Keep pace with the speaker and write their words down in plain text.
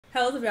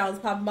Hello y'all, it's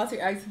Pop. I'm about to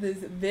react to this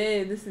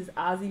vid. This is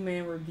Ozzy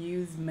Man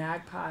Reviews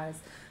Magpies.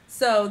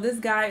 So this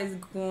guy is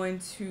going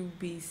to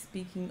be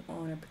speaking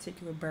on a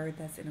particular bird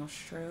that's in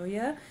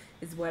Australia,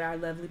 is what our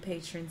lovely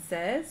patron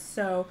says.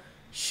 So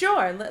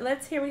sure,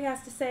 let's hear what he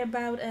has to say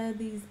about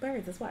these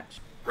birds. Let's watch.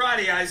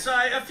 Rightio, so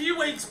a few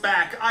weeks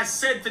back I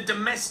said the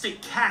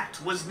domestic cat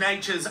was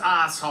nature's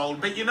asshole,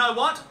 but you know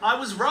what? I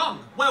was wrong.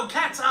 Well,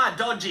 cats are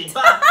dodgy,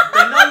 but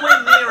they're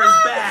nowhere near as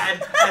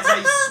bad as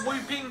a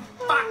swooping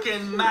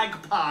fucking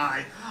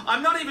magpie.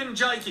 I'm not even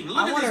joking.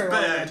 Look at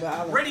this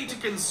bird, ready to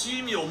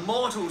consume your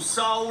mortal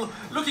soul,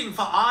 looking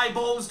for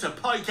eyeballs to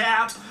poke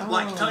out,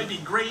 like Toby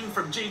Green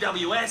from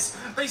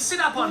GWS. They sit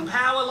up on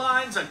power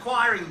lines,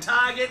 acquiring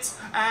targets,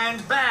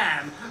 and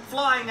bam,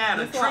 flying out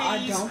of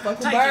trees,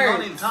 taking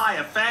on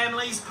entire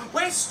families.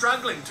 We're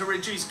struggling to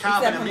reduce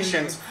carbon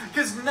emissions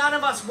because none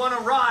of us want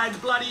to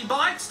ride bloody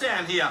bikes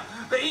down here.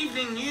 The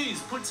Evening News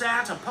puts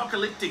out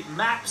apocalyptic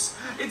maps.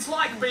 It's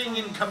like being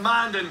in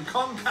Command and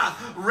Conquer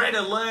Red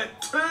Alert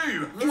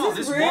 2. Oh,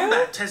 this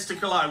wombat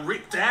testicle I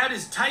ripped out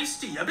is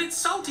tasty. A bit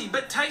salty,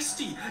 but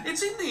tasty.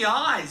 It's in the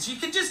eyes. You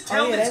can just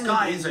tell this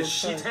guy is a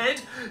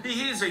shithead. He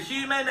hears a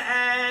human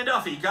and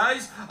off he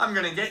goes. I'm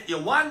going to get you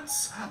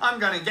once. I'm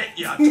going to get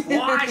you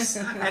twice.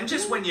 And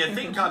just when you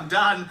think I'm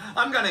done,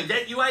 I'm going to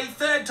get you a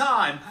third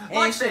time.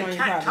 Like their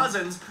cat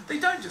cousins, they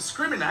don't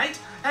discriminate.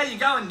 How you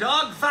going,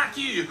 dog? Fuck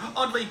you.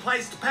 Oddly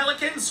placed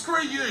pelican?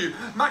 Screw you.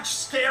 Much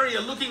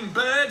scarier looking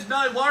bird?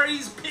 No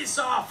worries. Piss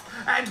off.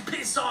 And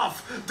piss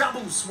off.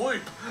 Double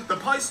swoop. The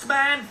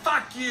postman?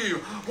 Fuck you.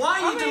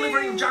 Why are you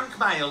delivering junk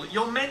mail?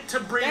 You're meant to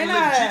bring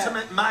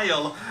legitimate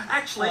mail.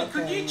 Actually,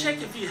 could you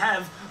check if you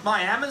have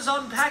my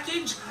Amazon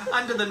package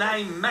under the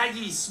name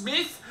Maggie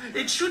Smith?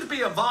 It should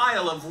be a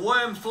vial of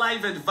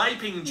worm-flavoured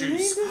vaping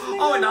juice.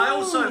 Oh, and I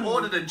also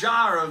ordered a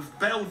jar of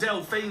Belle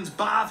Delphine's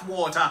bath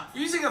water.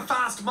 Using a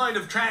fast mode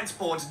of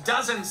transport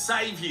doesn't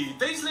save you.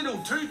 These little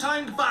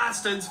two-toned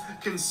bastards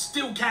can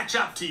still catch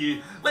up to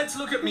you. Let's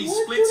look at me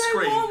split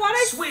screen.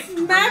 Swift,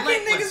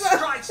 relentless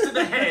strikes to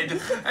the head.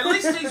 At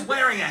least he's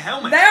wearing a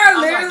helmet. They are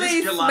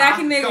literally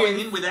smacking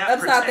niggas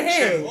upside the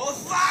head. Well,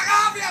 fuck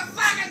off, you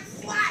fucking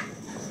slut!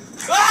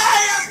 Oh,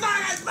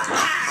 you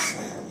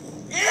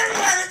fucking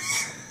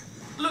idiots!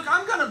 Look,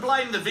 I'm going to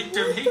blame the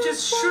victim. He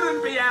just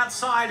shouldn't be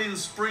outside in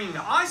spring.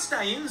 I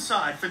stay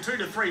inside for 2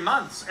 to 3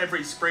 months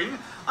every spring.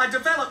 I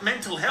develop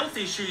mental health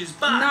issues,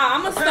 but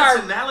I'm gonna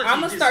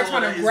start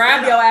trying to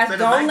grab your ass.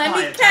 Don't let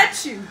me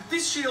catch you.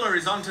 This Sheila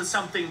is onto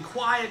something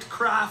quiet,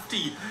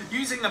 crafty,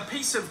 using a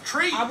piece of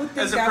tree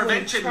as a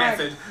prevention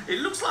method. It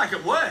looks like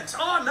it works.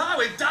 Oh no,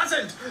 it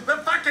doesn't. The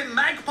fucking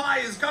magpie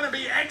is gonna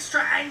be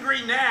extra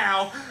angry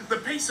now. The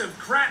piece of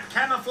crap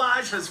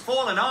camouflage has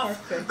fallen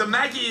off. The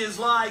Maggie is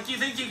like, you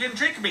think you can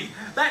trick me?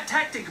 That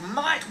tactic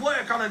might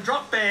work on a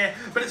drop bear,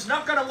 but it's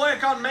not gonna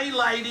work on me,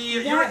 lady.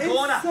 You're a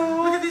goner.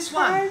 Look at this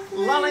one.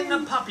 Lulling a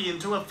puppy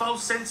into a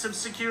false sense of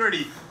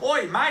security.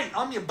 Oi, mate,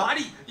 I'm your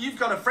buddy. You've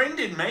got a friend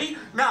in me.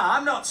 Nah,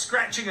 I'm not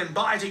scratching and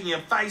biting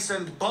your face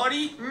and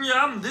body.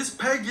 Yum, this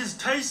peg is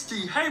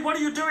tasty. Hey, what are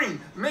you doing?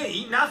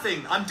 Me?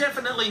 Nothing. I'm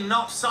definitely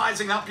not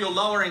sizing up your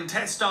lower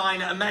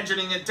intestine,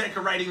 imagining it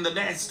decorating the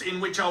nest in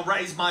which I'll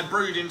raise my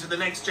brood into the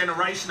next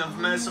generation of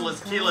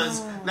merciless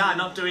killers. Nah,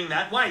 not doing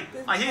that. Wait,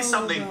 I hear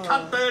something.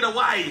 Cut bird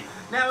away.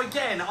 Now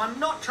again, I'm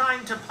not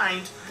trying to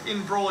paint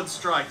in broad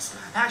strokes.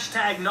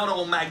 Hashtag not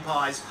all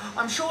magpies.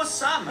 I'm sure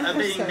some are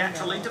being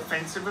naturally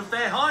defensive of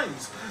their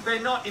homes.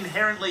 They're not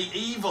inherently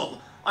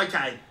evil.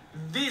 Okay,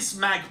 this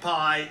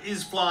magpie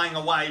is flying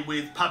away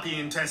with puppy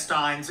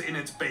intestines in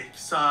its beak.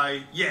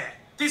 So, yeah,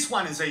 this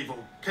one is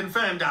evil.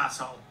 Confirmed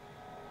asshole.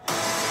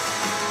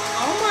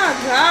 Oh my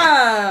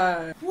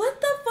god.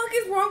 What the fuck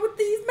is wrong with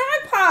these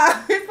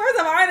magpies? First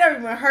of all, I ain't never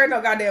even heard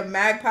no goddamn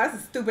magpie.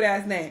 That's a stupid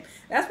ass name.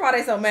 That's why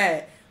they so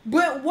mad.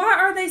 But why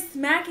are they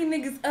smacking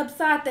niggas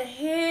upside the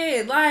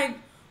head? Like,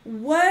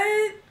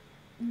 what?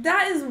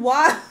 That is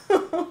wild.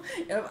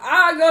 If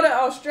I go to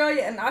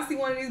Australia and I see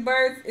one of these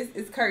birds,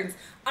 it's curtains.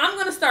 I'm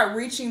going to start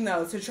reaching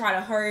those to try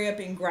to hurry up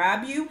and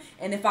grab you.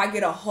 And if I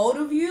get a hold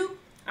of you,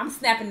 I'm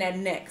snapping that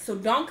neck. So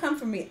don't come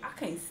for me. I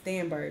can't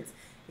stand birds.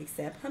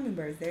 Except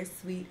hummingbirds. They're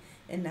sweet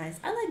and nice.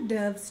 I like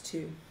doves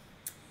too.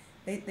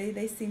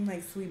 They seem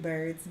like sweet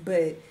birds.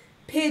 But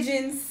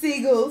pigeons,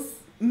 seagulls,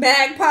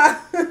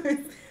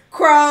 magpies,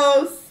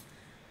 crows,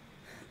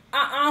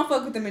 I don't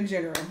fuck with them in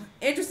general.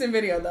 Interesting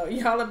video though.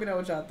 Y'all let me know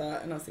what y'all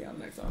thought, and I'll see y'all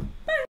next one.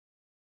 Bye.